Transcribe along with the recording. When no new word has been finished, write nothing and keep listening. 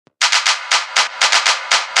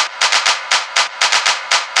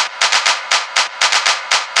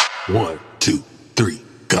One, two, three,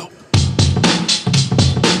 go.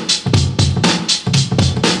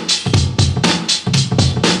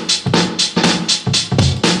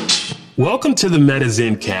 Welcome to the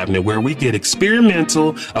MetaZen Cabinet, where we get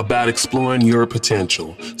experimental about exploring your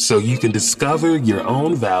potential so you can discover your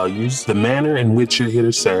own values, the manner in which you're here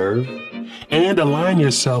to serve, and align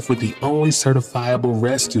yourself with the only certifiable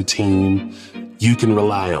rescue team you can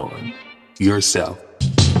rely on, yourself.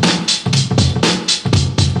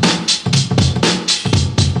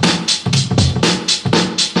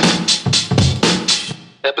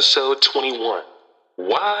 Episode 21.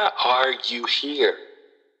 Why are you here?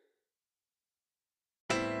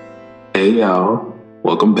 Hey y'all,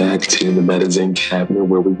 welcome back to the MetaZen Cabinet,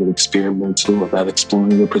 where we get experimental about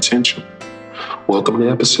exploring your potential. Welcome to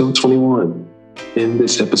episode 21. In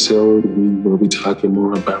this episode, we will be talking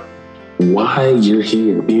more about why you're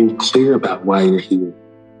here, being clear about why you're here.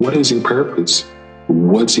 What is your purpose?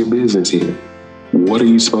 What's your business here? What are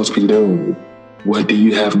you supposed to be doing? What do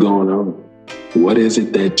you have going on? What is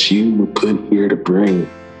it that you were put here to bring?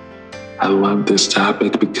 I love this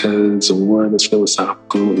topic because, one, it's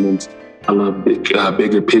philosophical, and I love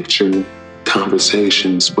bigger picture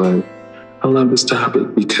conversations, but I love this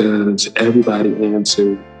topic because everybody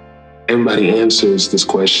answers this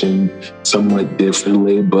question somewhat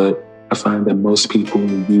differently, but I find that most people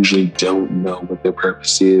usually don't know what their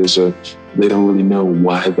purpose is, or they don't really know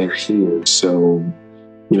why they're here. So,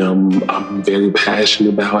 I'm very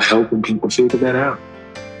passionate about helping people figure that out.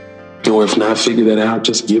 Or if not figure that out,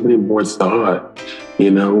 just giving it more thought,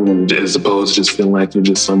 as opposed to just feeling like you're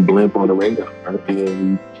just some blimp on the radar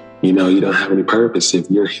and, you don't have any purpose. If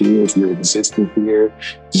you're here, if you're existing here,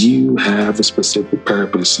 you have a specific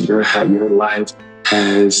purpose. Your life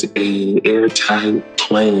has a airtight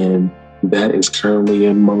plan that is currently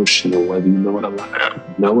in motion, or whether you know it or not.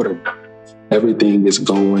 Everything is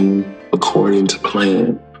going according to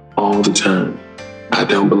plan all the time. I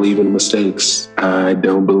don't believe in mistakes. I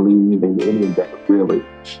don't believe in any of that, really.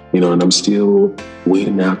 And I'm still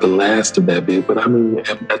weeding out the last of that bit. But I mean,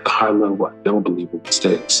 at the high level, I don't believe in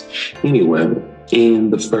mistakes. Anyway, in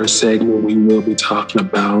the first segment, we will be talking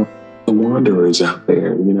about the wanderers out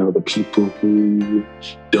there, the people who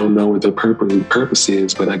don't know what their purpose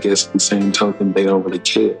is, but I guess at the same token, they don't really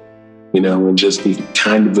care. And just the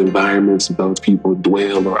kind of environments those people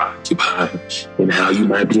dwell or occupy, and how you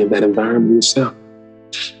might be in that environment yourself.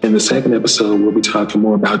 In the second episode, we'll be talking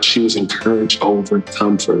more about choosing courage over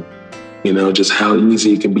comfort. Just how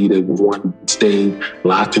easy it can be to want to stay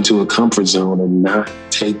locked into a comfort zone and not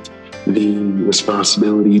take the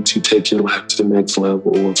responsibility to take your life to the next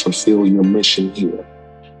level or fulfill your mission here.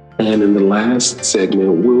 And in the last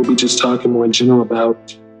segment, we'll be just talking more in general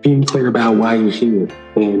about being clear about why you're here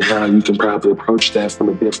and how you can probably approach that from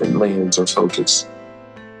a different lens or focus.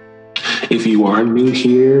 If you are new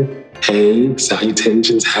here, hey,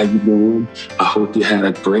 salutations, how you doing? I hope you had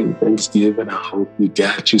a great Thanksgiving. I hope you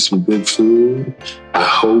got you some good food. I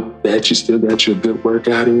hope that you still got your good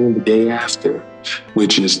workout in the day after,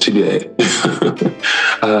 which is today.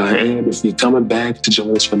 And if you're coming back to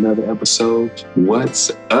join us for another episode, what's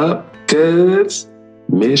up, cuz?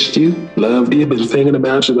 Missed you, loved you, been thinking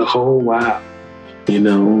about you the whole while.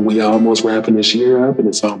 We almost wrapping this year up and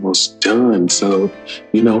it's almost done. So,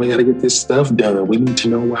 we got to get this stuff done. We need to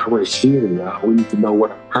know why we're here, y'all. We need to know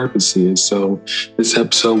what our purpose is. So this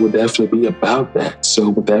episode will definitely be about that. So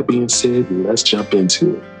with that being said, let's jump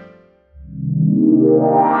into it.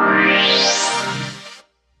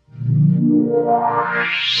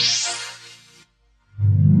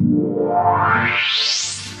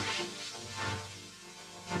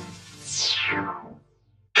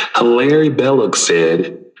 Larry Belloc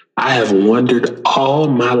said, "I have wandered all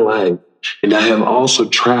my life, and I have also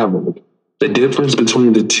traveled. The difference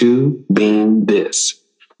between the two being this,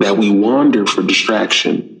 that we wander for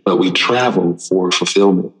distraction, but we travel for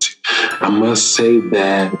fulfillment." I must say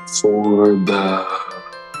that for the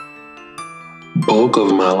bulk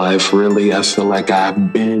of my life, really, I feel like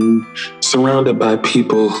I've been surrounded by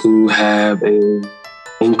people who have an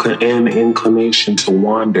inclination to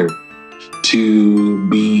wander,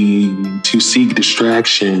 to seek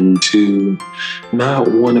distraction, to not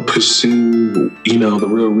want to pursue, the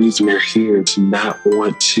real reason they're here, to not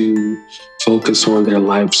want to focus on their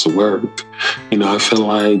life's work. I feel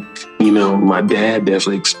like, my dad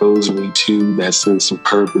definitely exposed me to that sense of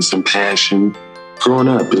purpose and passion growing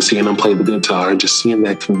up, and seeing him play the guitar, and just seeing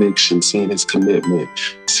that conviction, seeing his commitment,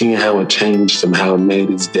 seeing how it changed him, how it made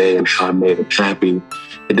his day and how it made him happy.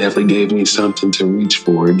 It definitely gave me something to reach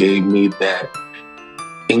for. It gave me that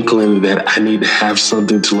inkling that I need to have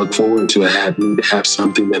something to look forward to. I need to have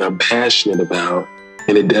something that I'm passionate about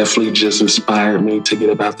And it definitely just inspired me to get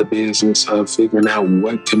about the business of figuring out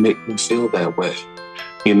what can make me feel that way.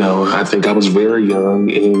 I think I was very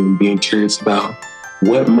young and being curious about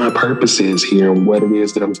what my purpose is here and what it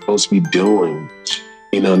is that I'm supposed to be doing.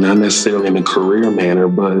 Not necessarily in a career manner,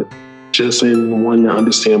 but just in wanting to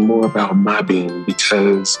understand more about my being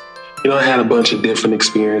because, I had a bunch of different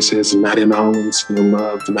experiences and I didn't always feel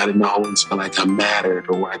loved and I didn't always feel like I mattered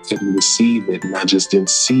or I couldn't receive it and I just didn't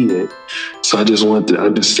see it. So I just wanted to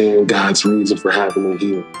understand God's reason for having me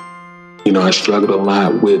here. I struggled a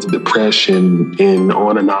lot with depression and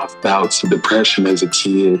on and off bouts of depression as a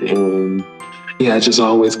kid. And I just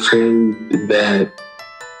always craved that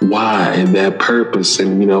why and that purpose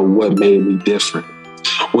and, what made me different.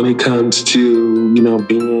 When it comes to,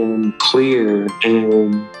 being clear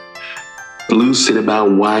and lucid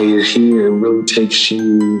about why you're here, it really takes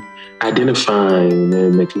you identifying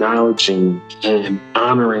and acknowledging and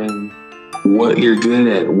honoring what you're good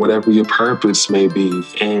at, whatever your purpose may be,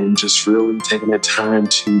 and just really taking the time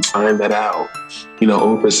to find that out.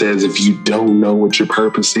 Oprah says, if you don't know what your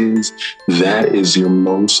purpose is, that is your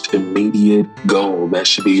most immediate goal. That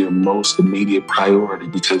should be your most immediate priority,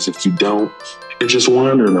 because if you don't, you're just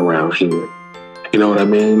wandering around here. You know what I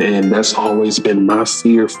mean? And that's always been my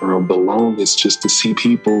fear for the longest, just to see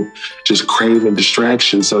people just craving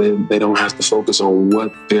distraction so they don't have to focus on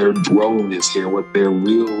what their role is here, what their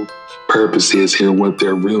real purpose is here, what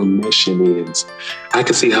their real mission is. I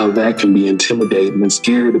can see how that can be intimidating and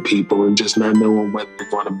scary to people and just not knowing whether they're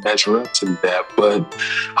going to measure up to that. But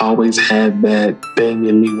I always had that thing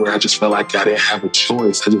in me where I just felt like I didn't have a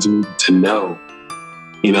choice. I just needed to know,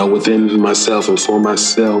 within myself and for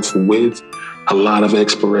myself. With a lot of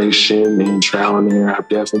exploration and trial and error, I've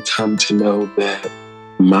definitely come to know that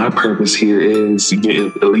my purpose here is,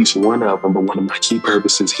 at least one of them, but one of my key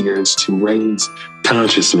purposes here is to raise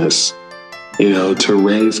consciousness, to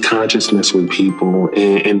raise consciousness with people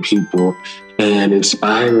and people and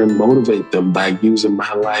inspire and motivate them by using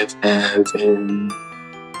my life as a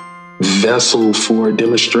vessel for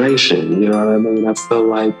demonstration. You know what I mean? I feel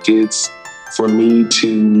like it's for me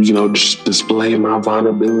to, just display my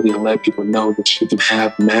vulnerability and let people know that you can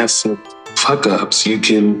have massive fuck ups. You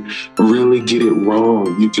can really get it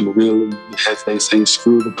wrong. You can really, as they say,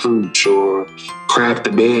 screw the pooch or crap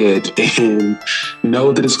the bed and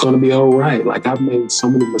know that it's going to be all right. Like, I've made so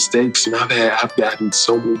many mistakes and I've gotten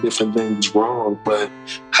so many different things wrong, but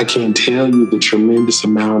I can't tell you the tremendous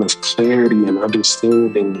amount of clarity and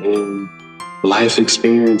understanding and life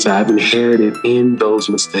experience I've inherited in those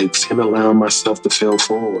mistakes and allowing myself to fail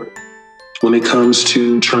forward. When it comes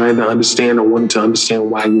to trying to understand or wanting to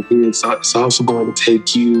understand why you're here, it's also going to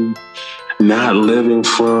take you not living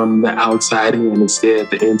from the outside in,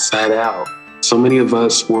 instead the inside out. So many of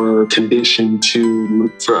us were conditioned to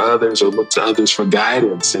look for others or look to others for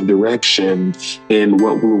guidance and direction in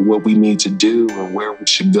what we need to do and where we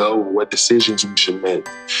should go and what decisions we should make.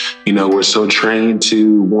 We're so trained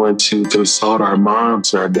to want to consult our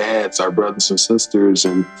moms, our dads, our brothers and sisters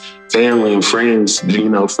and family and friends,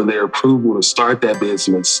 for their approval to start that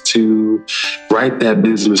business, to write that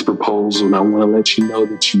business proposal. And I want to let you know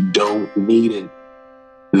that you don't need it.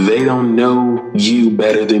 They don't know you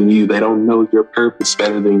better than you. They don't know your purpose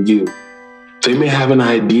better than you. They may have an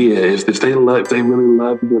idea. If they really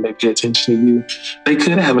love you and they pay attention to you, they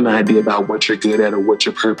could have an idea about what you're good at or what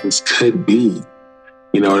your purpose could be.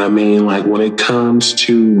 You know what I mean? Like, when it comes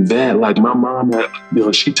to that, like my mom,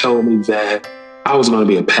 she told me that I was going to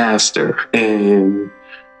be a pastor, and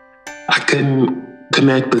I couldn't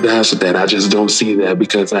connect the dots with that. I just don't see that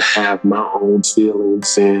because I have my own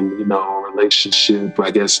feelings and, relationship, I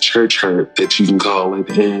guess church hurt that you can call it.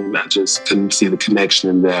 And I just couldn't see the connection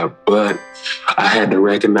in that. But I had to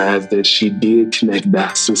recognize that she did connect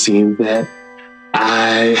dots and seeing that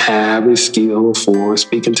I have a skill for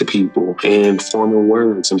speaking to people and forming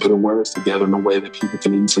words and putting words together in a way that people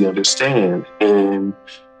can easily understand. And,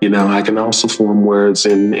 I can also form words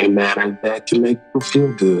in a manner that can make people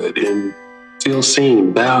feel good and feel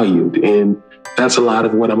seen, valued. And that's a lot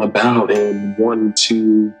of what I'm about, and wanting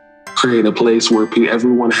to create a place where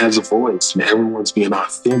everyone has a voice and everyone's being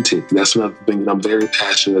authentic. That's another thing that I'm very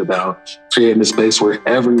passionate about, creating a space where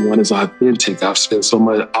everyone is authentic. I've spent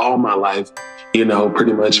all my life,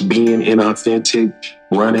 pretty much being inauthentic,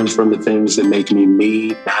 running from the things that make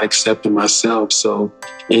me not accepting myself. So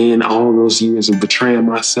in all those years of betraying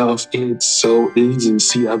myself, it's so easy to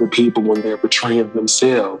see other people when they're betraying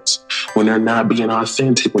themselves, when they're not being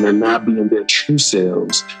authentic, when they're not being their true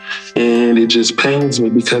selves. And it just pains me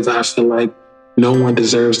because I feel like no one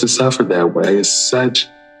deserves to suffer that way. It's such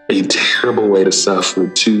a terrible way to suffer,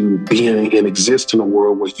 to be and exist in a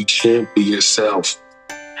world where you can't be yourself.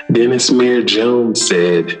 Dennis Mayer Jones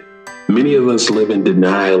said, "Many of us live in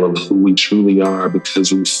denial of who we truly are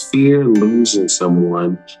because we fear losing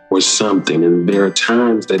someone or something. And there are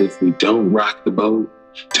times that if we don't rock the boat,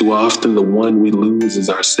 too often the one we lose is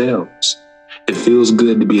ourselves. It feels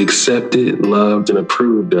good to be accepted, loved, and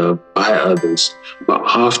approved of by others, but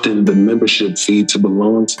often the membership fee to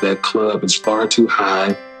belong to that club is far too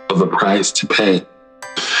high of a price to pay."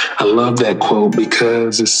 I love that quote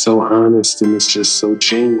because it's so honest and it's just so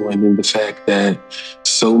genuine in the fact that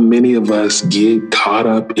so many of us get caught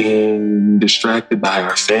up in distracted by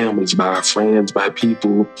our families, by our friends, by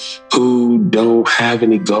people who don't have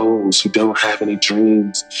any goals, who don't have any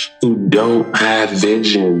dreams, who don't have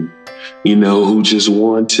vision, who just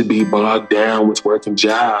want to be bogged down with working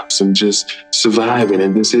jobs and just surviving.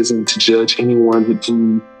 And this isn't to judge anyone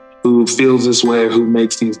who feels this way or who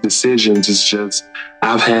makes these decisions. It's just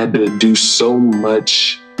I've had to do so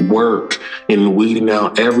much work in weeding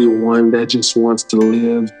out everyone that just wants to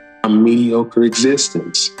live a mediocre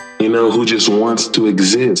existence, who just wants to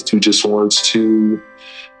exist, who just wants to,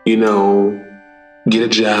 get a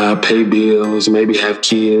job, pay bills, maybe have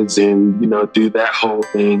kids and, do that whole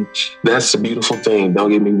thing. That's a beautiful thing.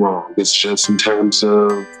 Don't get me wrong. It's just in terms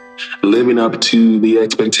of living up to the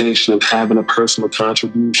expectation of having a personal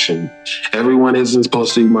contribution. Everyone isn't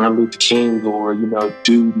supposed to be Martin Luther King or,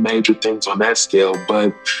 do major things on that scale,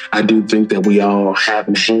 but I do think that we all have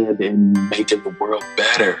a hand in making the world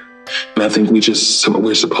better. And I think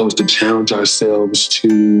we're supposed to challenge ourselves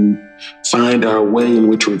to find our way in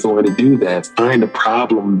which we're going to do that. Find a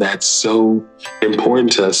problem that's so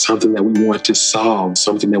important to us, something that we want to solve,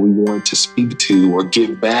 something that we want to speak to or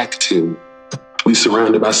give back to. We're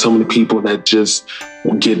surrounded by so many people that just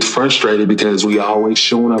get frustrated because we always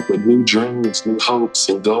showing up with new dreams, new hopes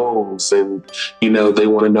and goals. And, they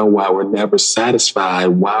want to know why we're never satisfied,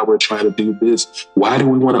 why we're trying to do this. Why do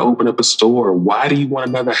we want to open up a store? Why do you want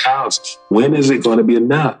another house? When is it going to be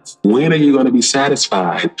enough? When are you going to be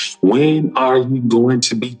satisfied? When are you going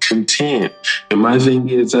to be content? And my thing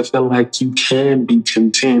is, I feel like you can be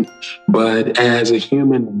content, but as a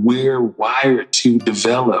human, we're wired to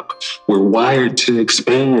develop. We're wired to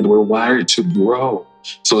expand. We're wired to grow.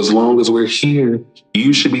 So as long as we're here,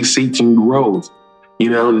 you should be seeking growth.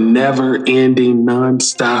 Never ending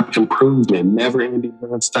nonstop improvement, never ending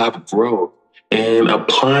nonstop growth and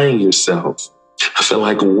applying yourself. I feel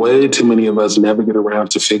like way too many of us never get around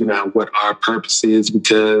to figuring out what our purpose is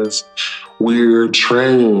because we're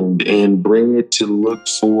trained and bred to look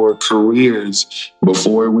for careers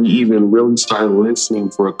before we even really start listening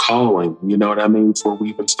for a calling. You know what I mean? Before we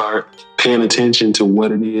even start paying attention to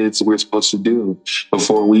what it is we're supposed to do,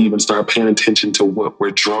 before we even start paying attention to what we're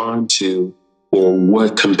drawn to or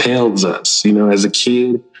what compels us. As a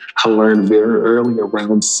kid, I learned very early,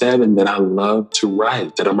 around 7, that I love to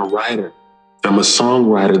write, that I'm a writer. I'm a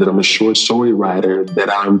songwriter, that I'm a short story writer, that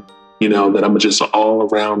I'm just an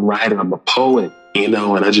all-around writer. I'm a poet, and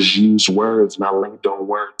I just use words and I linked on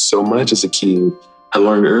words so much as a kid. I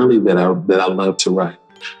learned early that I love to write.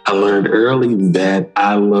 I learned early that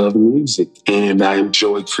I love music and I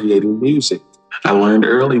enjoy creating music. I learned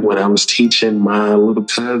early when I was teaching my little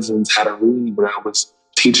cousins how to read, when I was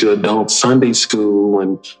teaching adult Sunday school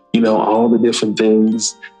and, all the different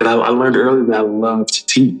things that I learned early that I love to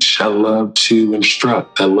teach. I love to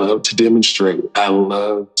instruct. I love to demonstrate. I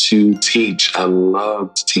love to teach. I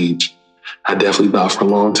love to teach. I definitely thought for a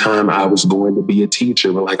long time I was going to be a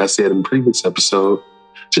teacher. But like I said in the previous episode,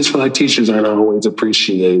 just feel like teachers aren't always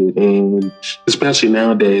appreciated. And especially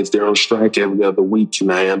nowadays, they're on strike every other week. And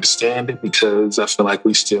I understand it because I feel like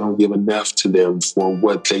we still don't give enough to them for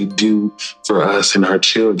what they do for us and our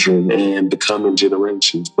children and the coming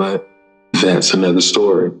generations. But that's another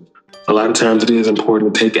story. A lot of times it is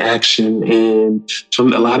important to take action, and a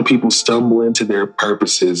lot of people stumble into their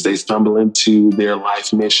purposes. They stumble into their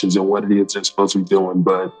life missions and what it is they're supposed to be doing.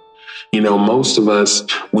 But most of us,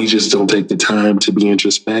 we just don't take the time to be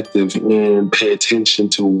introspective and pay attention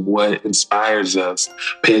to what inspires us,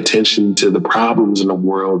 pay attention to the problems in the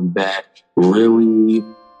world that really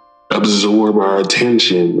absorb our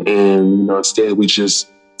attention. And, instead we just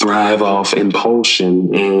thrive off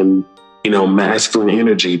impulsion and, masculine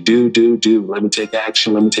energy. Do. Let me take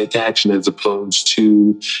action, as opposed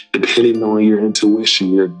to depending on your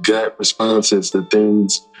intuition, your gut responses, the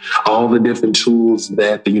things, all the different tools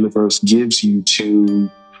that the universe gives you to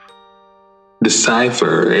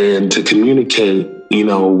decipher and to communicate,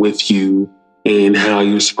 with you and how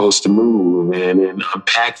you're supposed to move and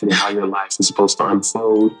unpacking how your life is supposed to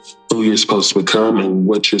unfold, who you're supposed to become and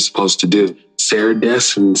what you're supposed to do. Sarah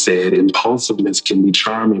Desson said, impulsiveness can be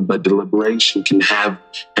charming, but deliberation can have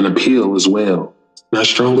an appeal as well. And I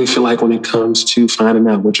strongly feel like when it comes to finding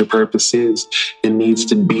out what your purpose is, it needs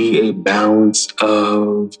to be a balance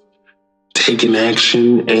of taking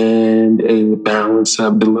action and a balance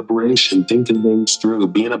of deliberation, thinking things through,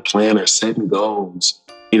 being a planner, setting goals,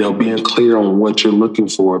 being clear on what you're looking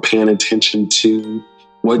for, paying attention to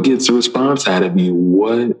what gets a response out of you,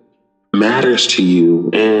 what matters to you,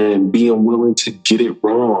 and being willing to get it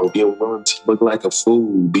wrong, being willing to look like a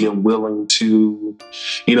fool, being willing to,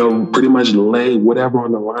 pretty much lay whatever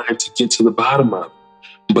on the line to get to the bottom of it.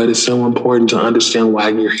 But it's so important to understand why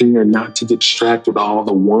you're here, not to get distracted with all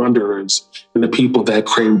the wanderers and the people that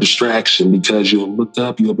crave distraction, because you'll look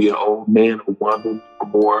up, you'll be an old man or wandering or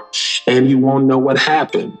more, and you won't know what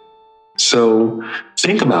happened. So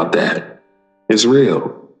think about that. It's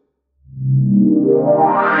real.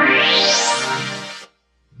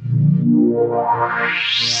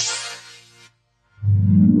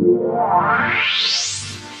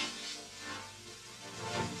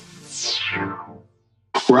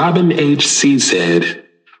 Robin H.C. said,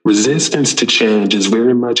 resistance to change is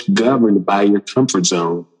very much governed by your comfort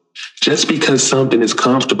zone. Just because something is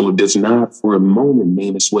comfortable does not for a moment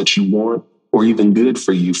mean it's what you want or even good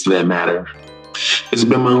for you, for that matter. It's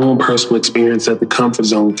been my own personal experience that the comfort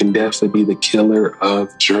zone can definitely be the killer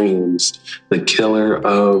of dreams, the killer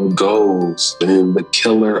of goals, and the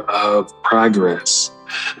killer of progress.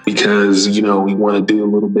 Because, we want to do a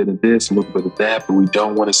little bit of this, a little bit of that, but we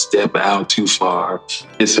don't want to step out too far.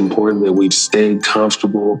 It's important that we stay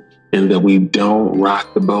comfortable and that we don't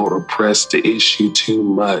rock the boat or press the issue too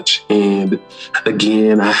much. And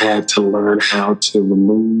again, I had to learn how to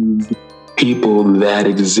remove people that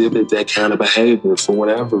exhibit that kind of behavior for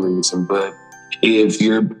whatever reason. But if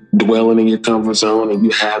you're dwelling in your comfort zone and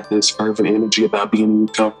you have this fervent energy about being in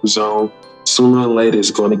your comfort zone, sooner or later it's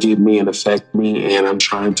going to get me and affect me, and I'm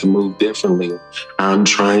trying to move differently. I'm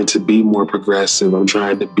trying to be more progressive. I'm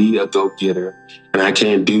trying to be a go-getter, and I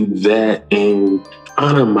can't do that and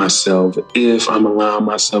honor myself if I'm allowing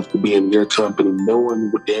myself to be in your company,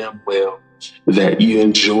 knowing damn well that you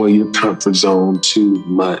enjoy your comfort zone too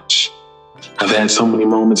much. I've had so many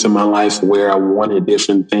moments in my life where I wanted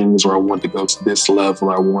different things, or I wanted to go to this level,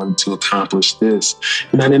 or I wanted to accomplish this.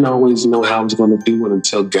 And I didn't always know how I was going to do it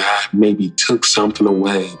until God maybe took something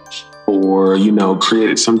away, or,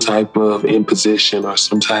 created some type of imposition or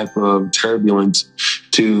some type of turbulence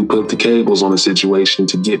to put the cables on the situation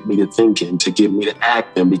to get me to thinking, to get me to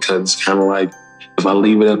acting, because it's kind of like, if I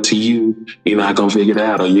leave it up to you, you're not going to figure it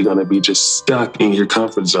out, or you're going to be just stuck in your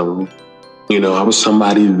comfort zone. I was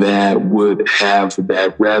somebody that would have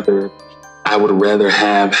I would rather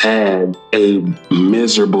have had a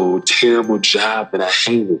miserable, terrible job that I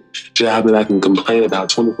hated, job that I can complain about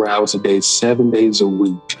 24 hours a day, 7 days a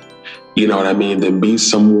week, than be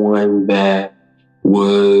someone that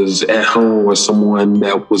was at home, or someone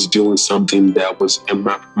that was doing something that was in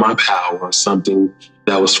my power, or something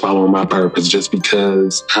that was following my purpose, just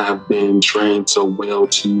because I've been trained so well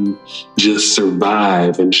to just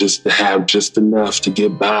survive and just to have just enough to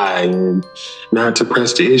get by and not to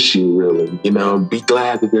press the issue, really. Be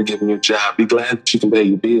glad that they're giving you a job. Be glad that you can pay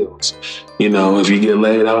your bills. If you get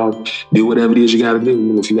laid off, do whatever it is you got to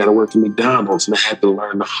do. If you got to work at McDonald's, and I had to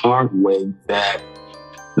learn the hard way that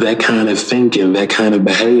kind of thinking, that kind of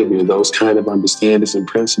behavior, those kind of understandings and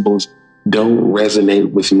principles don't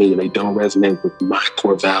resonate with me. They don't resonate with my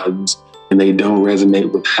core values, and they don't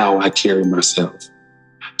resonate with how I carry myself.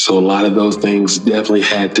 So a lot of those things definitely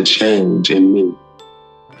had to change in me.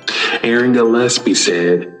 Aaron Gillespie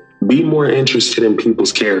said, be more interested in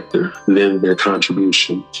people's character than their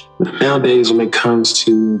contribution. Nowadays, when it comes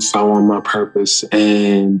to following my purpose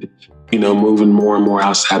and moving more and more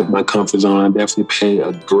outside of my comfort zone, I definitely pay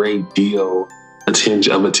a great deal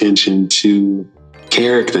of attention to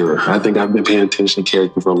character. I think I've been paying attention to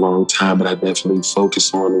character for a long time, but I definitely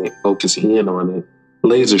focus in on it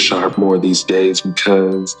laser sharp more these days,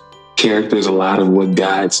 because character is a lot of what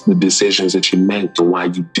guides the decisions that you make and why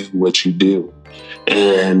you do what you do.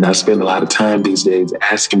 And I spend a lot of time these days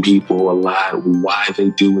asking people a lot why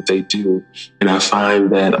they do what they do. And I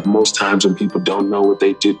find that most times when people don't know what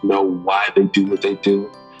they do, know why they do what they do,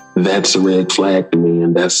 that's a red flag to me.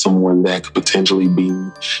 And that's someone that could potentially be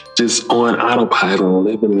just on autopilot and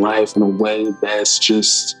living life in a way that's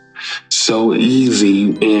just so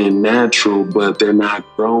easy and natural, but they're not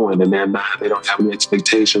growing, and they don't have any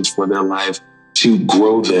expectations for their life to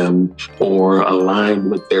grow them or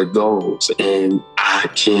align with their goals. And I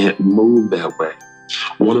can't move that way.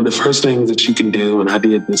 One of the first things that you can do, and I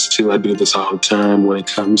did this too, I do this all the time when it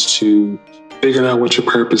comes to figuring out what your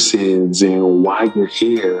purpose is and why you're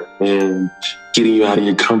here and getting you out of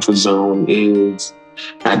your comfort zone, is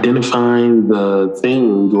identifying the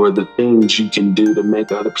thing or the things you can do to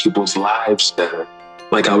make other people's lives better.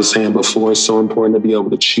 Like I was saying before, it's so important to be able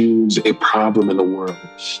to choose a problem in the world.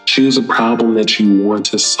 Choose a problem that you want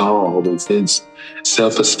to solve. If it's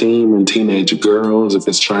self-esteem in teenage girls, if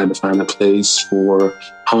it's trying to find a place for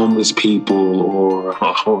homeless people or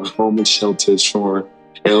homeless shelters for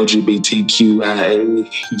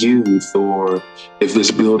LGBTQIA youth, or if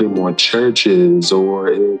it's building more churches, or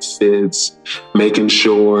if it's making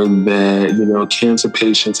sure that, cancer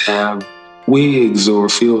patients have wigs or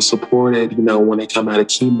feel supported, when they come out of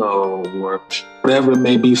chemo or whatever it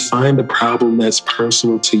may be. Find a problem that's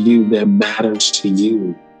personal to you, that matters to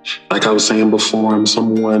you. Like I was saying before, I'm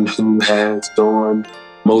someone who has gone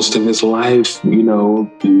most of his life,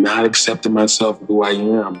 not accepting myself who I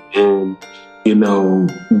am, and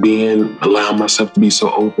allowing myself to be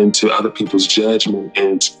so open to other people's judgment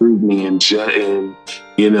and scrutiny and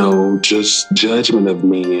just judgment of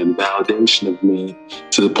me and validation of me,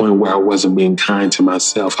 to the point where I wasn't being kind to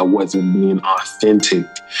myself. I wasn't being authentic.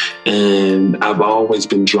 And I've always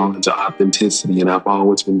been drawn to authenticity, and I've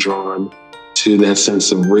always been drawn to that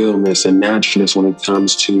sense of realness and naturalness when it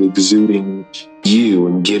comes to exuding you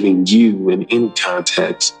and giving you in any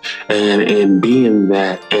context, and being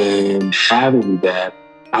that and having that.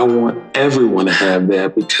 I want everyone to have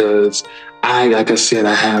that, because like I said,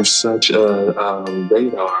 I have such a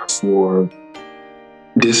radar for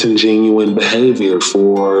disingenuous behavior,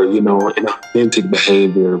 for, inauthentic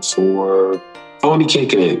behavior, for only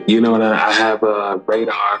kicking it, and I have a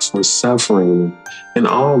radar for suffering and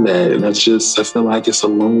all that. And I feel like it's a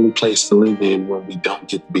lonely place to live in when we don't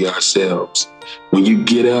get to be ourselves. When you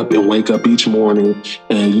get up and wake up each morning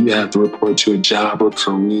and you have to report to a job or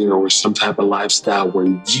career or some type of lifestyle where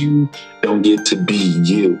you don't get to be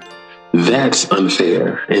you, that's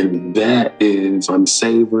unfair, and that is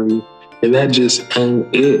unsavory, and that just ain't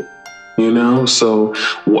it. So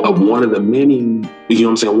one of the many,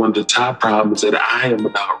 one of the top problems that I am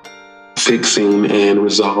about fixing and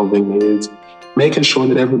resolving is making sure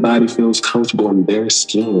that everybody feels comfortable in their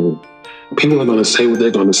skin. People are going to say what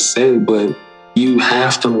they're going to say, but you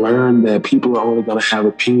have to learn that people are only going to have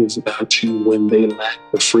opinions about you when they lack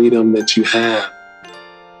the freedom that you have.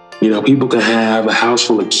 People can have a house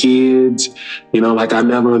full of kids, like I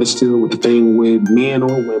never understood what the thing with men or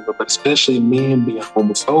women, but especially men being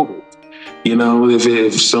homophobic.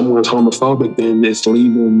 If someone's homophobic, then it's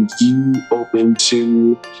leaving you open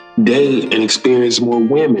to date and experience more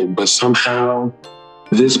women. But somehow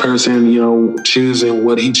this person, choosing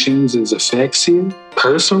what he chooses affects you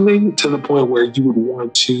personally, to the point where you would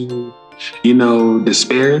want to,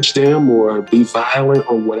 disparage them or be violent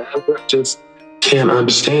or whatever. I just can't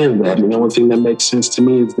understand that. And the only thing that makes sense to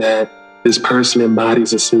me is that this person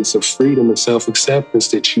embodies a sense of freedom and self-acceptance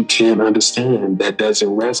that you can't understand, that doesn't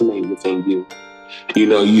resonate within you.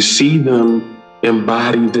 You see them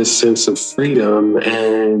embody this sense of freedom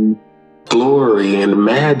and glory and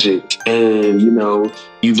magic, and,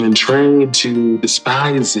 you've been trained to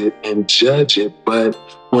despise it and judge it, but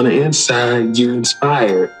on the inside, you're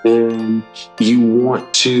inspired, and you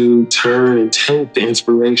want to turn and take the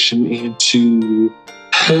inspiration into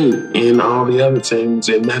hate and all the other things,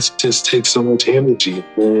 and that just takes so much energy.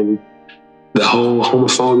 And the whole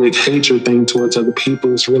homophobic hatred thing towards other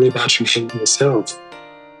people is really about you hating yourself.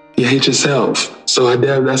 You hate yourself. So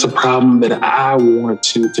that's a problem that I want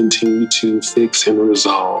to continue to fix and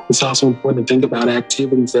resolve. It's also important to think about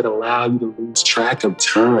activities that allow you to lose track of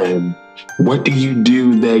time. What do you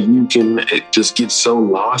do that you can just get so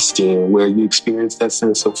lost in, where you experience that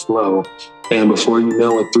sense of flow, and before you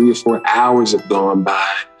know it, 3 or 4 hours have gone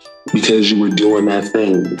by because you were doing that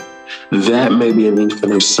thing? That may be an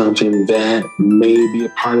inkling of something that may be a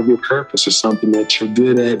part of your purpose, or something that you're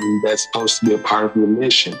good at and that's supposed to be a part of your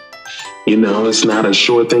mission. It's not a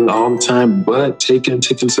sure thing all the time, but take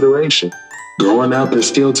into consideration. Growing up, and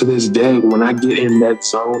still to this day, when I get in that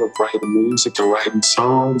zone of writing music and writing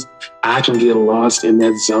songs, I can get lost in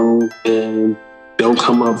that zone and don't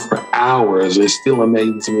come up for hours. It still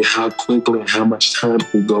amazes me how quickly and how much time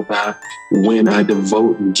can go by when I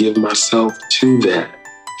devote and give myself to that.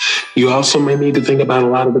 You also may need to think about a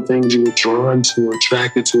lot of the things you were drawn to or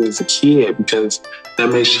attracted to as a kid, because that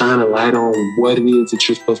may shine a light on what it is that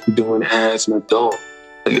you're supposed to be doing as an adult.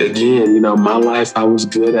 Again, my life, I was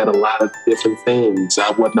good at a lot of different things.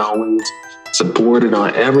 I wasn't always supported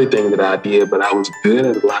on everything that I did, but I was good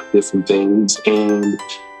at a lot of different things. And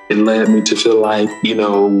it led me to feel like,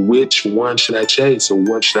 which one should I chase or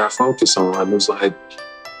what should I focus on? It was like,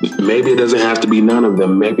 Maybe it doesn't have to be none of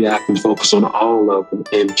them. Maybe I can focus on all of them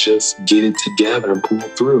and just get it together and pull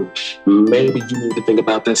through. Maybe you need to think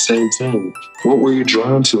about that same thing. What were you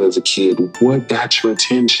drawn to as a kid? What got your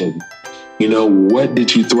attention? You know, what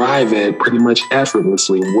did you thrive at pretty much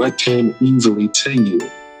effortlessly? What came easily to you?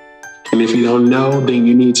 And if you don't know, then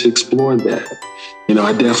you need to explore that. You know,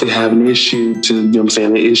 I definitely have an issue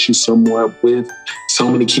an issue somewhat with so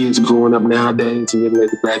many kids growing up nowadays and getting ready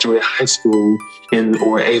to graduate high school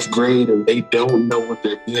or 8th grade, and they don't know what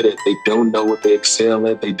they're good at. They don't know what they excel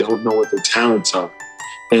at. They don't know what their talents are.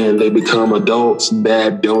 And they become adults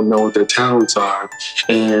that don't know what their talents are.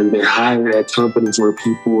 And they're hired at companies where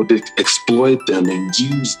people exploit them and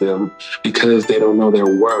use them because they don't know their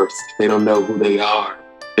worth. They don't know who they are.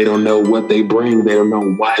 They don't know what they bring. They don't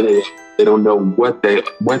know why they are. They don't know what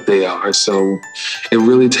they are. So it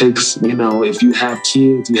really takes, if you have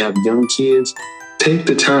kids, you have young kids, take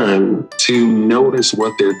the time to notice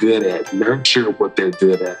what they're good at, nurture what they're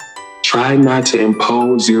good at. Try not to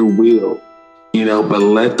impose your will, but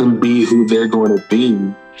let them be who they're going to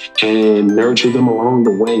be and nurture them along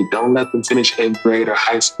the way. Don't let them finish 8th grade or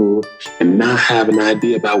high school and not have an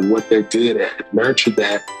idea about what they're good at. Nurture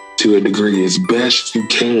that to a degree as best you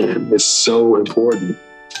can. It's so important.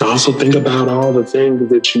 Also think about all the things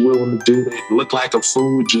that you're willing to do that look like a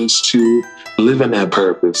fool just to live in that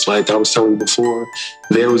purpose. Like I was telling you before,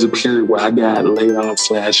 there was a period where I got laid off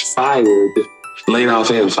 / fired. Laid off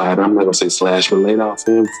and fired. I'm not going to say / but laid off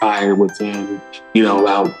and fired within,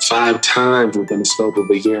 about 5 times within the scope of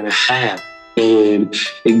a year and a half. And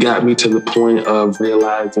it got me to the point of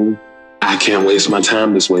realizing I can't waste my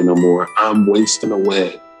time this way no more. I'm wasting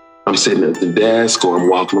away. I'm sitting at the desk or I'm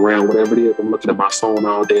walking around, whatever it is. I'm looking at my phone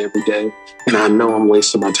all day, every day. And I know I'm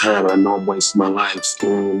wasting my time. I know I'm wasting my life.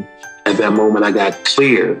 And at that moment, I got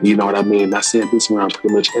clear. You know what I mean? I said this around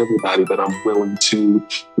pretty much everybody, but I'm willing to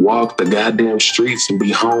walk the goddamn streets and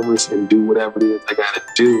be homeless and do whatever it is I got to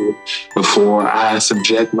do before I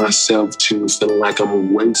subject myself to feeling like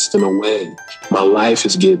I'm wasting away. My life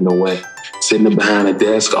is getting away. Sitting behind a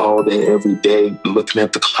desk all day, every day, looking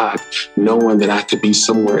at the clock, knowing that I could be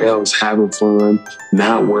somewhere else, having fun,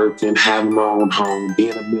 not working, having my own home,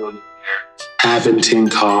 being a millionaire, having 10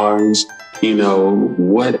 cars,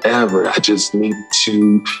 whatever. I just need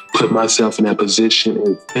to put myself in that position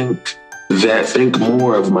and think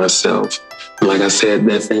more of myself. Like I said,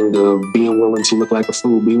 that thing of being willing to look like a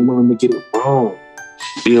fool, being willing to get it wrong,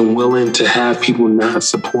 being willing to have people not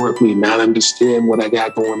support me, not understand what I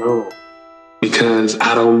got going on. Because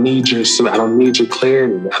I don't need your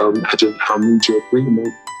clarity. I don't need your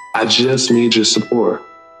agreement. I just need your support.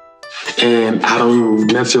 And I don't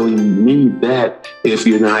necessarily need that if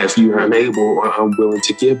you're unable or unwilling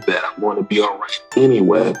to give that. I want to be all right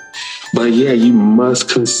anyway. But yeah, you must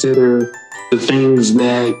consider the things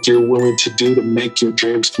that you're willing to do to make your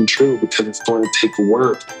dreams come true, because it's going to take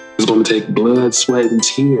work. It's going to take blood, sweat, and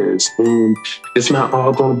tears. And it's not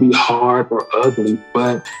all going to be hard or ugly,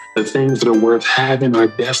 but the things that are worth having are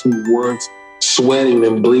definitely worth sweating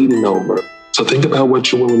and bleeding over. So think about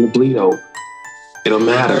what you're willing to bleed over. It'll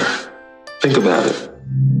matter. Think about it.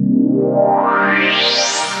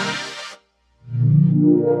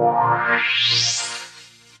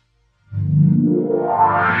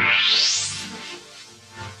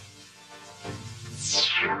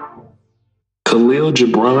 Khalil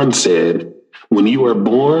Gibran said, "When you are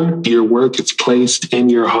born, your work is placed in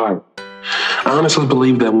your heart." I honestly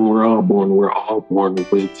believe that when we're all born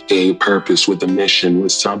with a purpose, with a mission,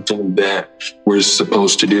 with something that we're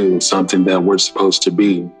supposed to do, something that we're supposed to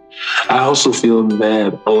be. I also feel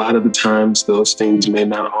that a lot of the times those things may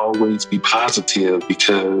not always be positive,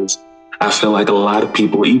 because I feel like a lot of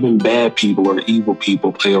people, even bad people or evil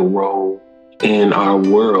people, play a role in our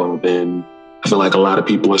world. And I feel like a lot of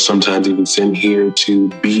people are sometimes even sent here to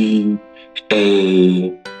be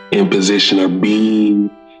in position or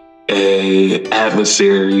be a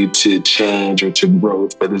adversary to change or to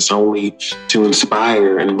growth, but it's only to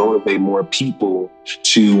inspire and motivate more people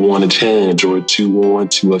to want to change or to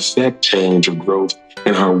want to affect change or growth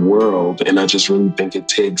in our world. And I just really think it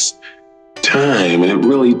takes time, and it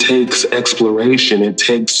really takes exploration. It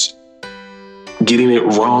takes getting it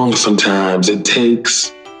wrong sometimes. It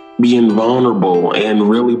takes being vulnerable and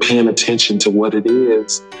really paying attention to what it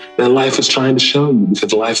is that life is trying to show you,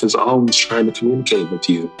 because life is always trying to communicate with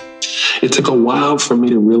you. It took a while for me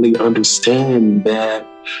to really understand that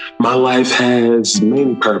my life has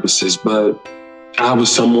many purposes, but I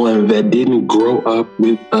was someone that didn't grow up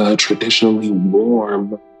with a traditionally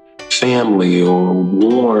warm family or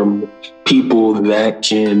warm people that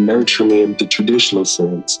can nurture me in the traditional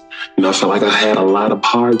sense. I feel like I had a lot of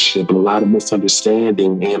hardship and a lot of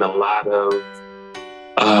misunderstanding and a lot of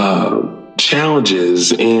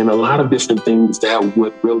challenges and a lot of different things that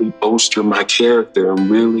would really bolster my character and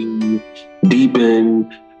really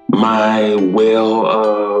deepen my well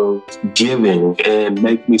of giving and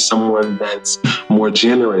make me someone that's more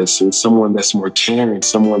generous and someone that's more caring,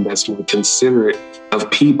 someone that's more considerate of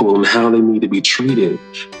people and how they need to be treated.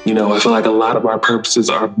 I feel like a lot of our purposes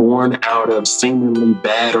are born out of seemingly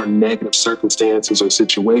bad or negative circumstances or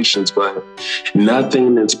situations, but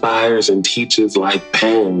nothing inspires and teaches like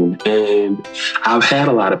pain. And I've had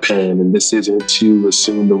a lot of pain, and this isn't to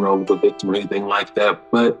assume the role of a victim or anything like that,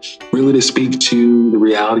 but really to speak to the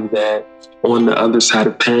reality that on the other side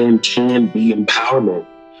of pain can be empowerment.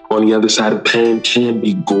 On the other side of pain can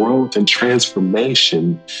be growth and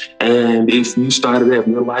transformation. And if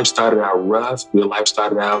your life started out rough, your life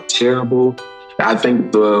started out terrible, I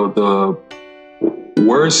think the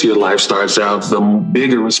worse your life starts out, the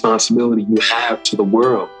bigger responsibility you have to the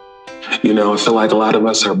world. I feel like a lot of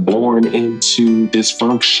us are born into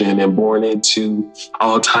dysfunction and born into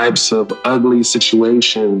all types of ugly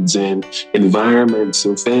situations and environments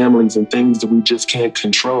and families and things that we just can't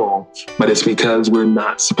control. But it's because we're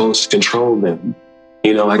not supposed to control them.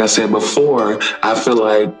 Like I said before, I feel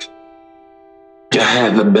like I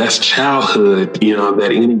had the best childhood,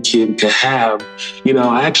 that any kid could have.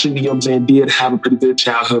 I actually, did have a pretty good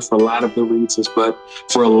childhood for a lot of the reasons, but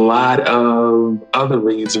for a lot of other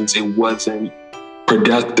reasons, it wasn't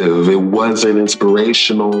productive. It wasn't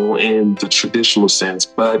inspirational in the traditional sense.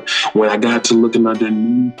 But when I got to looking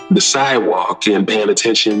underneath the sidewalk and paying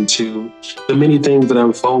attention to the many things that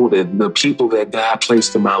unfolded, the people that God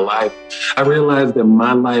placed in my life, I realized that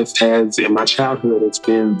my life in my childhood, it's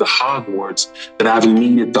been the Hogwarts that I've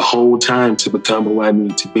needed the whole time to become who I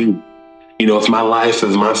need to be. If my life,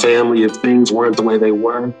 if my family, if things weren't the way they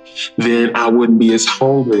were, then I wouldn't be as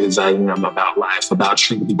hungry as I am about life, about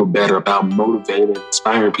treating people better, about motivating,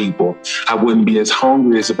 inspiring people. I wouldn't be as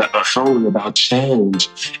hungry about change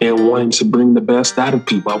and wanting to bring the best out of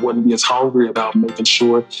people. I wouldn't be as hungry about making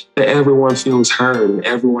sure that everyone feels heard and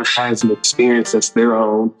everyone has an experience that's their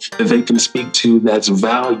own, that they can speak to, that's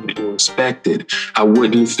valued and respected. I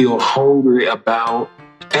wouldn't feel hungry about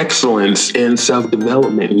excellence in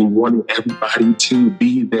self-development and wanting everybody to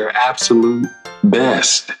be their absolute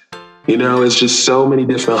best. It's just so many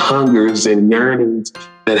different hungers and yearnings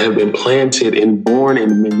that have been planted and born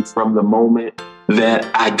in me from the moment that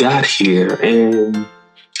I got here. And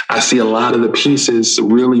I see a lot of the pieces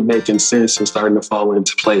really making sense and starting to fall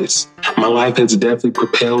into place. My life has definitely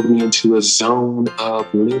propelled me into a zone of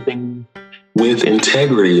living with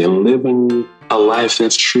integrity and living a life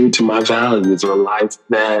that's true to my values, or a life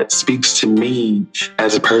that speaks to me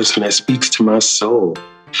as a person, that speaks to my soul.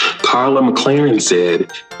 Carla McLaren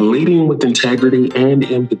said, leading with integrity and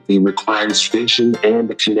empathy requires vision and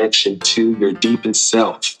a connection to your deepest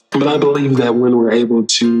self. But I believe that when we're able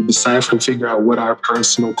to decipher and figure out what our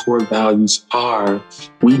personal core values are,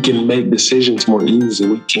 we can make decisions more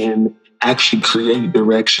easily. We can actually create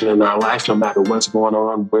direction in our life no matter what's going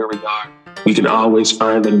on, where we are. We can always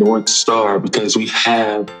find the North Star because we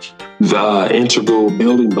have the integral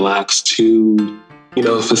building blocks to,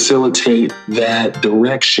 facilitate that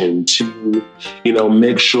direction, to,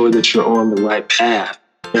 make sure that you're on the right path.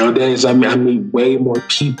 Nowadays, I meet way more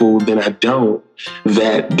people than I don't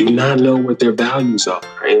that do not know what their values are.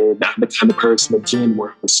 And I'm the kind of person, again,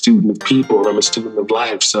 where I'm a student of people, I'm a student of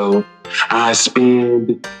life. So I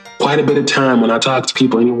spend quite a bit of time when I talk to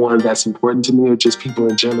people, anyone that's important to me or just people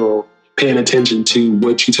in general, paying attention to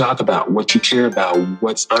what you talk about, what you care about,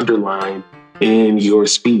 what's underlined in your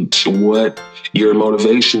speech, what your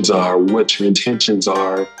motivations are, what your intentions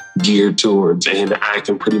are geared towards. And I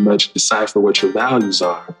can pretty much decipher what your values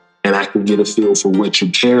are. And I can get a feel for what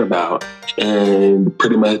you care about and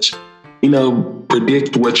pretty much,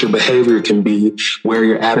 predict what your behavior can be, where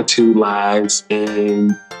your attitude lies,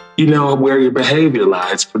 and where your behavior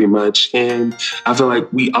lies pretty much. And I feel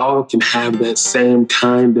like we all can have that same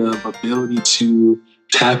kind of ability to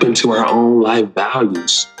tap into our own life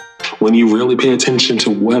values. When you really pay attention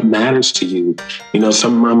to what matters to you,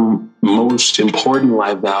 some of my most important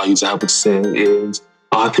life values, I would say, is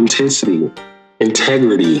authenticity,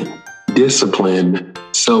 integrity, discipline,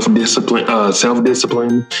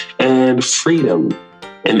 self-discipline, and freedom.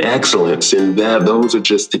 And excellence. And those are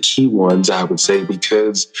just the key ones, I would say,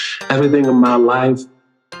 because everything in my life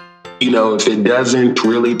if it doesn't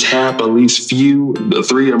really tap at least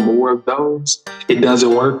three or more of those, it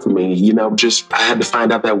doesn't work for me. I had to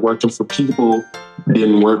find out that working for people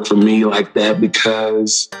didn't work for me like that,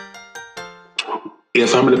 because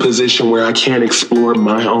if I'm in a position where I can't explore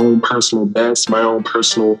my own personal best, my own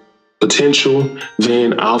personal potential,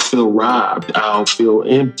 then I'll feel robbed. I'll feel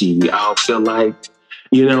empty. I'll feel like,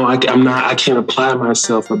 I can't apply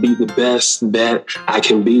myself or be the best that I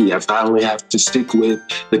can be if I only have to stick with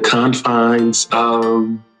the confines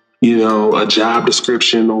of, a job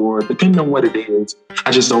description, or depending on what it is.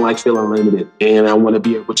 I just don't like feeling limited, and I want to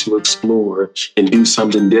be able to explore and do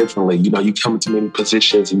something differently. You come into many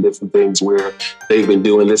positions and different things where they've been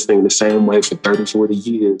doing this thing the same way for 30, 40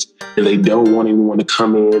 years, and they don't want anyone to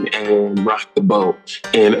come in and rock the boat.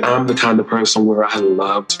 And I'm the kind of person where I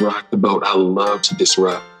love to rock the boat. I love to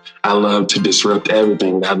disrupt. I love to disrupt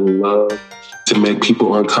everything. I love to make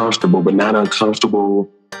people uncomfortable, but not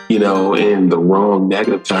uncomfortable in the wrong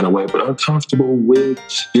negative kind of way, but uncomfortable with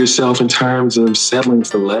yourself in terms of settling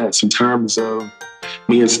for less, in terms of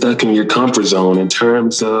being stuck in your comfort zone, in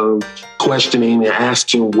terms of questioning and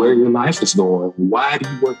asking where your life is going. Why do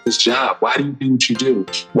you work this job? Why do you do what you do?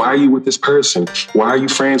 Why are you with this person? Why are you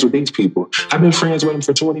friends with these people? I've been friends with them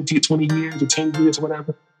for 20 years or 10 years or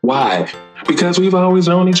whatever. Why? Because we've always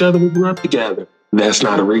known each other. We grew up together. That's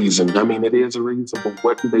not a reason. I mean, it is a reason, but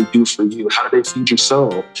what do they do for you? How do they feed your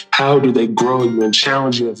soul? How do they grow you and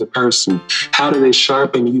challenge you as a person? How do they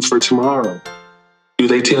sharpen you for tomorrow? Do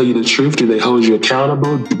they tell you the truth? Do they hold you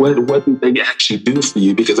accountable? What do they actually do for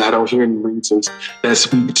you? Because I don't hear any reasons that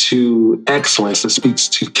speak to excellence, that speaks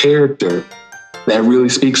to character, that really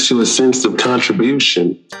speaks to a sense of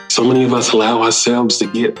contribution. So many of us allow ourselves to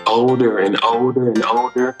get older and older and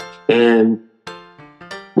older, and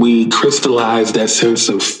we crystallize that sense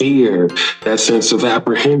of fear, that sense of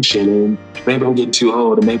apprehension. And maybe I'm getting too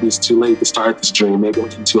old, and maybe it's too late to start this dream. Maybe I'm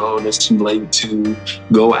getting too old and it's too late to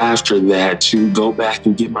go after that, to go back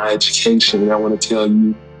and get my education. And I want to tell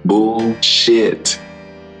you, bullshit.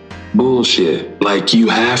 Bullshit. Like, you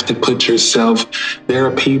have to put yourself, there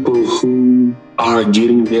are people who are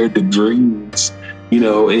getting their degrees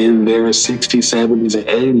in their 60s, 70s,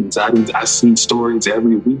 and 80s. I see stories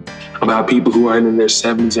every week about people who are in their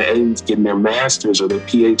 70s and 80s getting their masters or their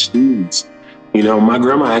PhDs. My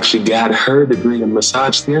grandma actually got her degree in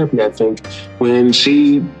massage therapy, I think, when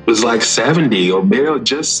she was like 70 or barely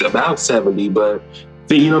just about 70. But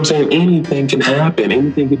you know what I'm saying? Anything can happen.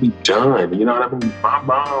 Anything can be done. You know what I mean? My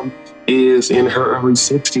mom is in her early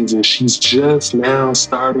 60s, and she's just now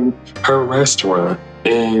starting her restaurant.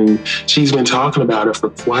 And she's been talking about it for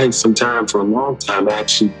quite some time, for a long time,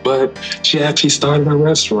 actually. But she actually started a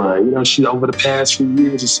restaurant. She, over the past few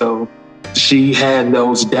years or so, she had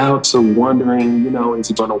those doubts of wondering, is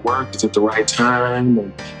it going to work? Is it the right time?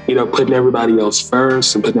 And, putting everybody else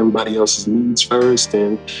first and putting everybody else's needs first.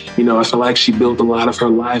 And, I feel like she built a lot of her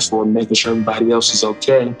life on making sure everybody else is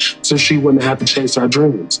okay, so she wouldn't have to chase our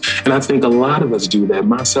dreams. And I think a lot of us do that,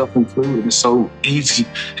 myself included. It's so easy.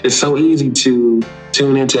 It's so easy to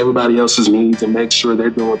tune into everybody else's needs and make sure they're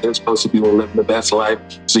doing what they're supposed to do and living the best life,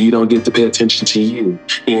 so you don't get to pay attention to you.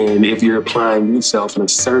 And if you're applying yourself and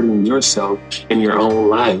asserting yourself in your own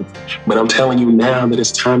life, but I'm telling you now that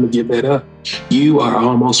it's time to give that up. You are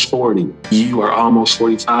almost 40. You are almost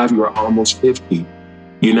 45. You are almost 50.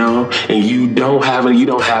 And you don't have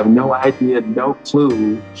no idea, no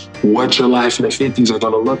clue what your life in the 50s are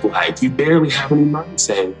going to look like. You barely have any money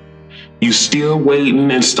saved. You still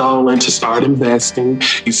waiting and stalling to start investing.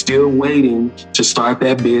 You still waiting to start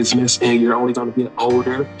that business, and you're only going to get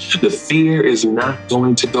older. The fear is not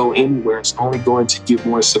going to go anywhere. It's only going to get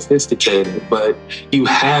more sophisticated. But you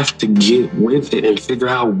have to get with it and figure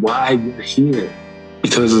out why you're here.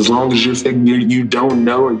 Because as long as you don't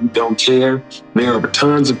know or you don't care, there are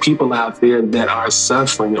tons of people out there that are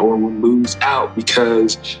suffering or will lose out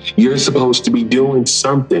because you're supposed to be doing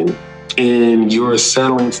something. And you're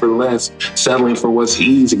settling for less, settling for what's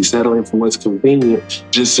easy, settling for what's convenient,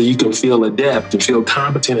 just so you can feel adept and feel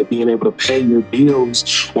competent at being able to pay your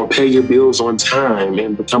bills or pay your bills on time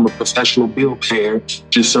and become a professional bill payer,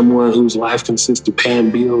 just someone whose life consists of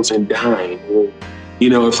paying bills and dying.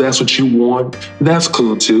 If that's what you want, that's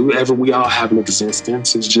cool too. We all have an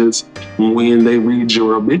existence. It's just when they read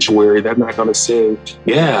your obituary, they're not going to say,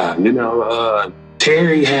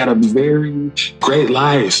 Terry had a very great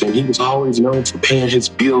life, and he was always known for paying his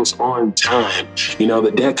bills on time.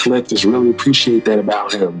 The debt collectors really appreciate that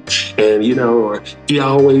about him. And, he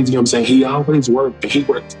always, what I'm saying, he always worked, and he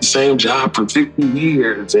worked the same job for 50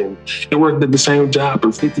 years, and he worked at the same job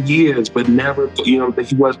for 50 years, but never, that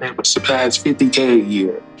he wasn't able to surpass 50K a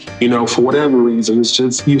year. For whatever reason, it's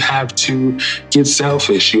just, you have to get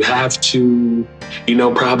selfish. You have to,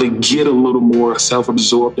 probably get a little more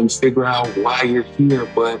self-absorbed and figure out why you're here.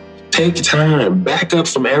 But take time, back up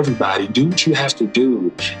from everybody, do what you have to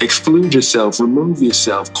do, exclude yourself, remove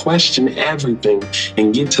yourself, question everything,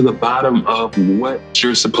 and get to the bottom of what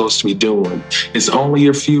you're supposed to be doing. It's only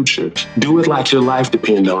your future. Do it like your life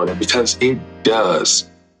depends on it, because it does.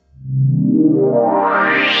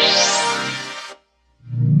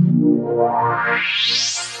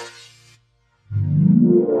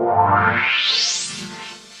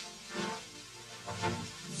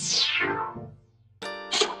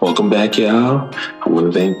 Welcome back, y'all. I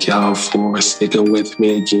want to thank y'all for sticking with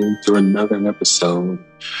me again through another episode.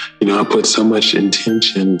 I put so much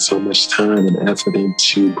intention, so much time and effort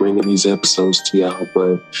into bringing these episodes to y'all,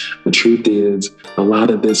 but the truth is, all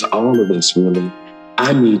of this really,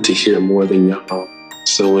 I need to hear more than y'all.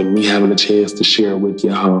 So when me having a chance to share it with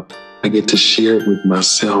y'all, I get to share it with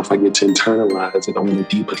myself. I get to internalize it on a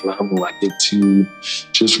deeper level. I get to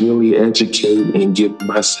just really educate and give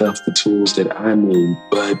myself the tools that I need.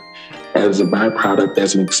 But as a byproduct,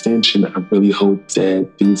 as an extension, I really hope that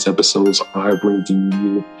these episodes are bringing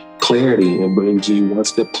you clarity and bringing you one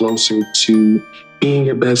step closer to being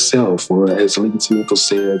your best self, or as Lee Tamiko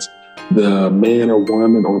says, the man or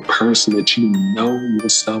woman or person that you know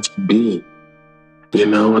yourself to be.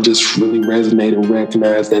 I just really resonate and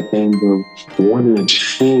recognize that thing of wanting to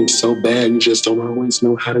change so bad, you just don't always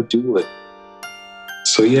know how to do it.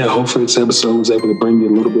 So yeah, hopefully this episode was able to bring you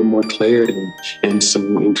a little bit more clarity and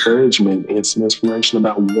some encouragement and some inspiration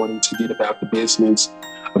about wanting to get about the business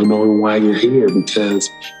of knowing why you're here. Because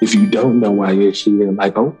if you don't know why you're here,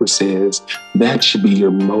 like Oprah says, that should be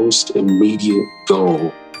your most immediate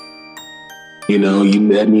goal.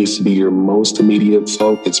 That needs to be your most immediate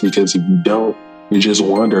focus, because if you don't, you're just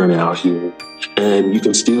wandering out here. And you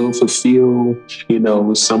can still fulfill,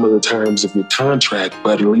 some of the terms of your contract,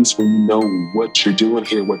 but at least when you know what you're doing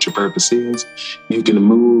here, what your purpose is, you can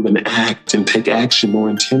move and act and take action more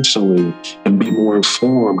intentionally and be more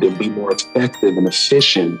informed and be more effective and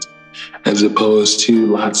efficient, as opposed to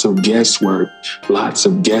lots of guesswork, lots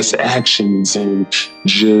of guess actions, and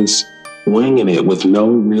just winging it with no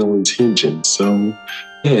real intention. So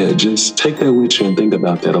yeah, just take that with you and think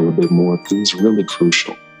about that a little bit more, because it's really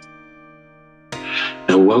crucial.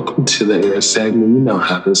 And welcome to the Air segment. You know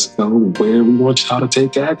how this goes, where we want y'all to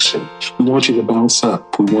take action. We want you to bounce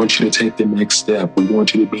up. We want you to take the next step. We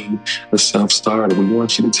want you to be a self-starter. We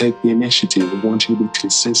want you to take the initiative. We want you to be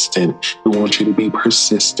consistent. We want you to be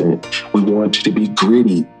persistent. We want you to be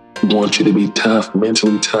gritty. We want you to be tough,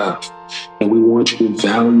 mentally tough. And we want you to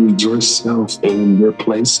value yourself and your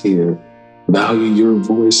place here. Value your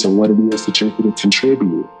voice and what it is that you're going to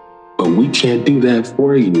contribute. But we can't do that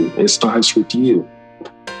for you. It starts with you.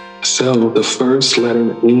 So the first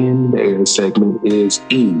letter in the Air segment is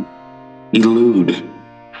E. Elude.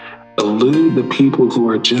 Elude the people who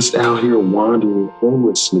are just out here wandering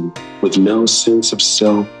aimlessly with no sense of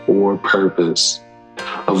self or purpose.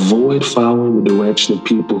 Avoid following the direction of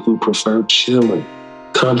people who prefer chilling,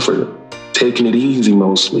 comfort, taking it easy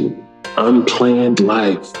mostly, unplanned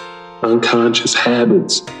life, unconscious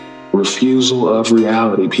habits, refusal of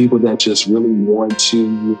reality, people that just really want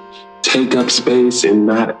to take up space and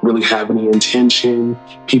not really have any intention,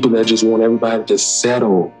 people that just want everybody to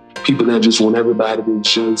settle, people that just want everybody to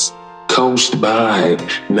just coast by,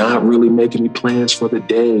 not really make any plans for the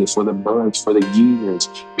day, for the month, for the years,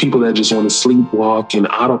 people that just want to sleepwalk and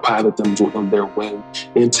autopilot them on their way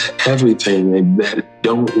into everything, and that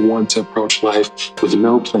don't want to approach life with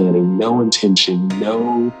no planning, no intention,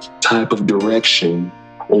 no type of direction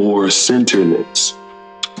or centeredness.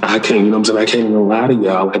 I can't, I can't even lie to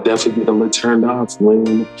y'all. I definitely get a little turned off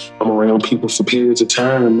when I'm around people for periods of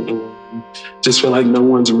time and just feel like no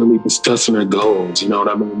one's really discussing their goals. You know what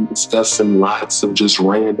I mean? Discussing lots of just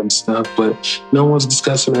random stuff, but no one's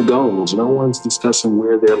discussing their goals. No one's discussing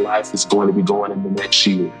where their life is going to be going in the next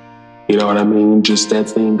year. You know what I mean? Just that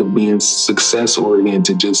thing of being success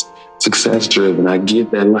oriented, just success driven. I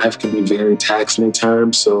get that life can be very taxing at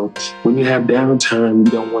times. So when you have downtime,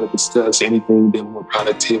 you don't want to discuss anything dealing with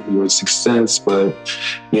productivity or success. But,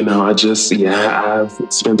 I've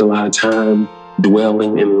spent a lot of time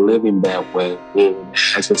dwelling and living that way, and it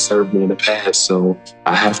hasn't served me in the past. So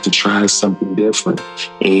I have to try something different.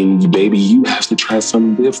 And maybe you have to try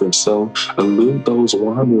something different. So elude those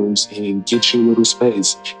wanderers and get you a little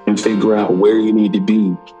space and figure out where you need to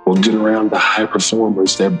be, or get around the high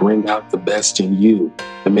performers that bring out the best in you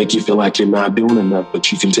and make you feel like you're not doing enough,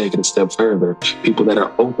 but you can take it a step further. People that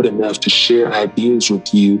are open enough to share ideas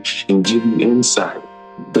with you and give you insight.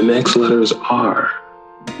 The next letter is R.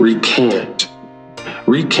 Recant.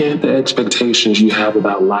 Recant the expectations you have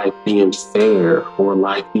about life being fair or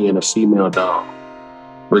life being a female dog.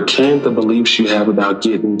 Recant the beliefs you have about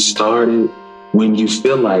getting started when you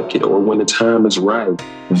feel like it or when the time is right,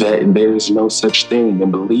 that there is no such thing.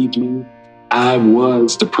 And believe me, I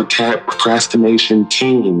was the procrastination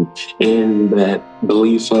king in that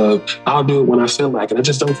belief of, I'll do it when I feel like it. I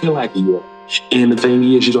just don't feel like it yet. And the thing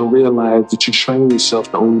is, you don't realize that you train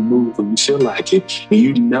yourself to only move when you feel like it. And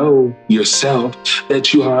you know yourself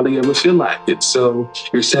that you hardly ever feel like it. So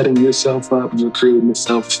you're setting yourself up, you're creating a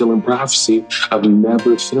self-fulfilling prophecy of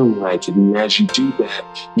never feeling like it. And as you do that,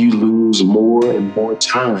 you lose more and more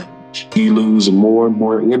time. You lose more and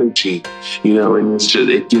more energy, and it's just,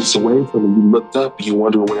 it gets away from you. You look up, you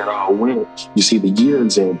wonder where it all went. You see the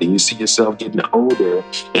years ending, you see yourself getting older,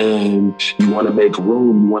 and you want to make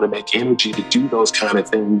room, you want to make energy to do those kind of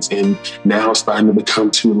things. And now it's starting to become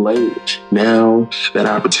too late. Now that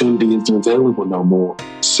opportunity isn't available no more.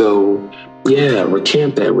 So yeah,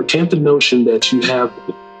 recant that. Recant the notion that you have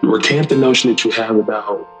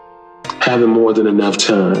about having more than enough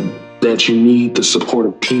time, that you need the support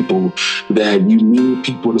of people, that you need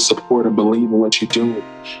people to support and believe in what you're doing.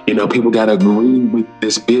 People got to agree with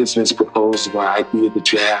this business proposal or idea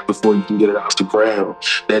that you have before you can get it off the ground,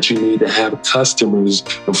 that you need to have customers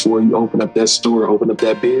before you open up that store, open up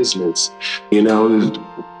that business.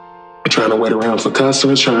 Trying to wait around for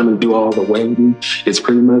customers, trying to do all the waiting. It's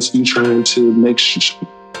pretty much you trying to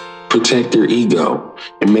protect your ego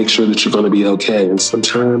and make sure that you're going to be okay. And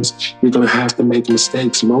sometimes you're going to have to make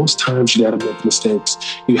mistakes. Most times you got to make mistakes.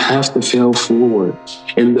 You have to fail forward.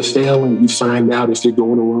 In the failing, you find out if you're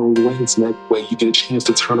going the wrong way. It's that way you get a chance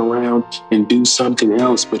to turn around and do something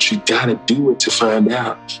else, but you got to do it to find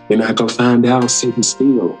out. You're not going to find out sitting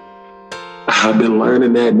still. I've been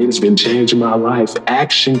learning that, and it's been changing my life.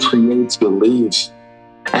 Action creates belief.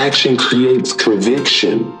 Action creates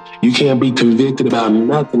conviction. You can't be convicted about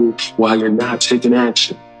nothing while you're not taking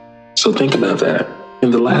action. So think about that.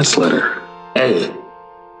 And the last letter, A.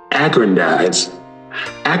 Aggrandize.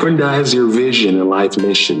 Aggrandize your vision and life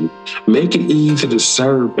mission. Make it easy to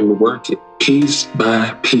serve and work it piece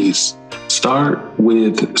by piece. Start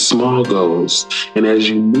with small goals. And as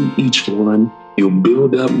you meet each one, you'll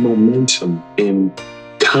build up momentum and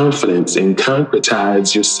confidence and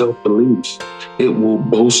concretize your self-belief. It will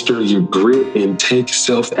bolster your grit and take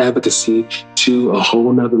self-advocacy to a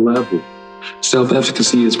whole nother level.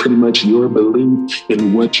 Self-efficacy is pretty much your belief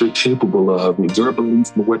in what you're capable of, your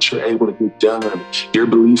belief in what you're able to get done, your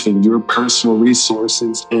belief in your personal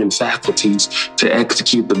resources and faculties to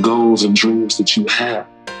execute the goals and dreams that you have.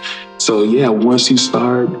 So yeah, once you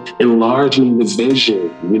start enlarging the vision,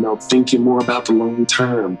 thinking more about the long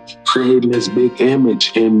term, creating this big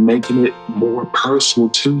image and making it more personal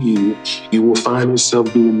to you, you will find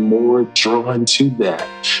yourself being more drawn to that.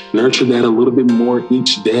 Nurture that a little bit more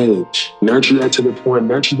each day. Nurture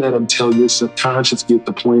that until your subconscious gets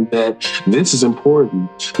the point that this is important.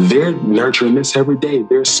 They're nurturing this every day.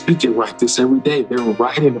 They're speaking like this every day. They're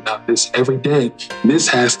writing about this every day. This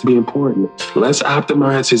has to be important. Let's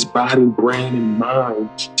optimize his body, brain, and mind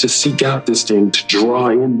to seek out this thing, to draw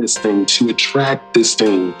in this thing, to attract this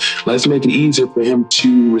thing. Let's make it easier for him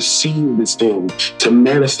to receive this thing, to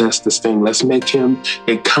manifest this thing. Let's make him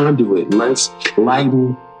a conduit. Let's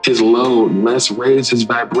lighten his load. Let's raise his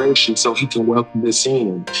vibration so he can welcome this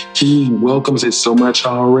in. He welcomes it so much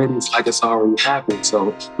already. It's like it's already happened.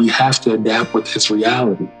 So we have to adapt with his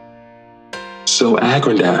reality. So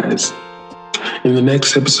aggrandize. In the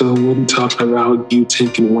next episode, we'll be talking about you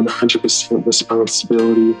taking 100%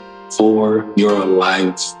 responsibility for your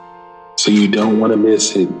life. So you don't want to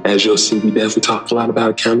miss it. As you'll see, we definitely talk a lot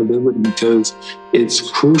about accountability because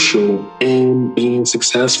it's crucial in being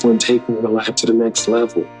successful and taking your life to the next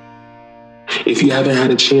level. If you haven't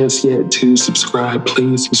had a chance yet to subscribe,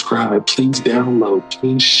 please download,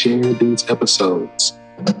 please share these episodes.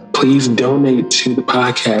 Please donate to the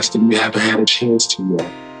podcast if you haven't had a chance to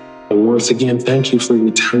yet. And once again, thank you for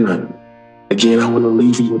your time. Again, I want to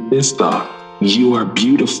leave you with this thought. You are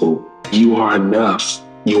beautiful. You are enough.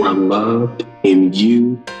 You are loved, and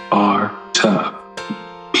you are tough.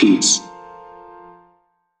 Peace.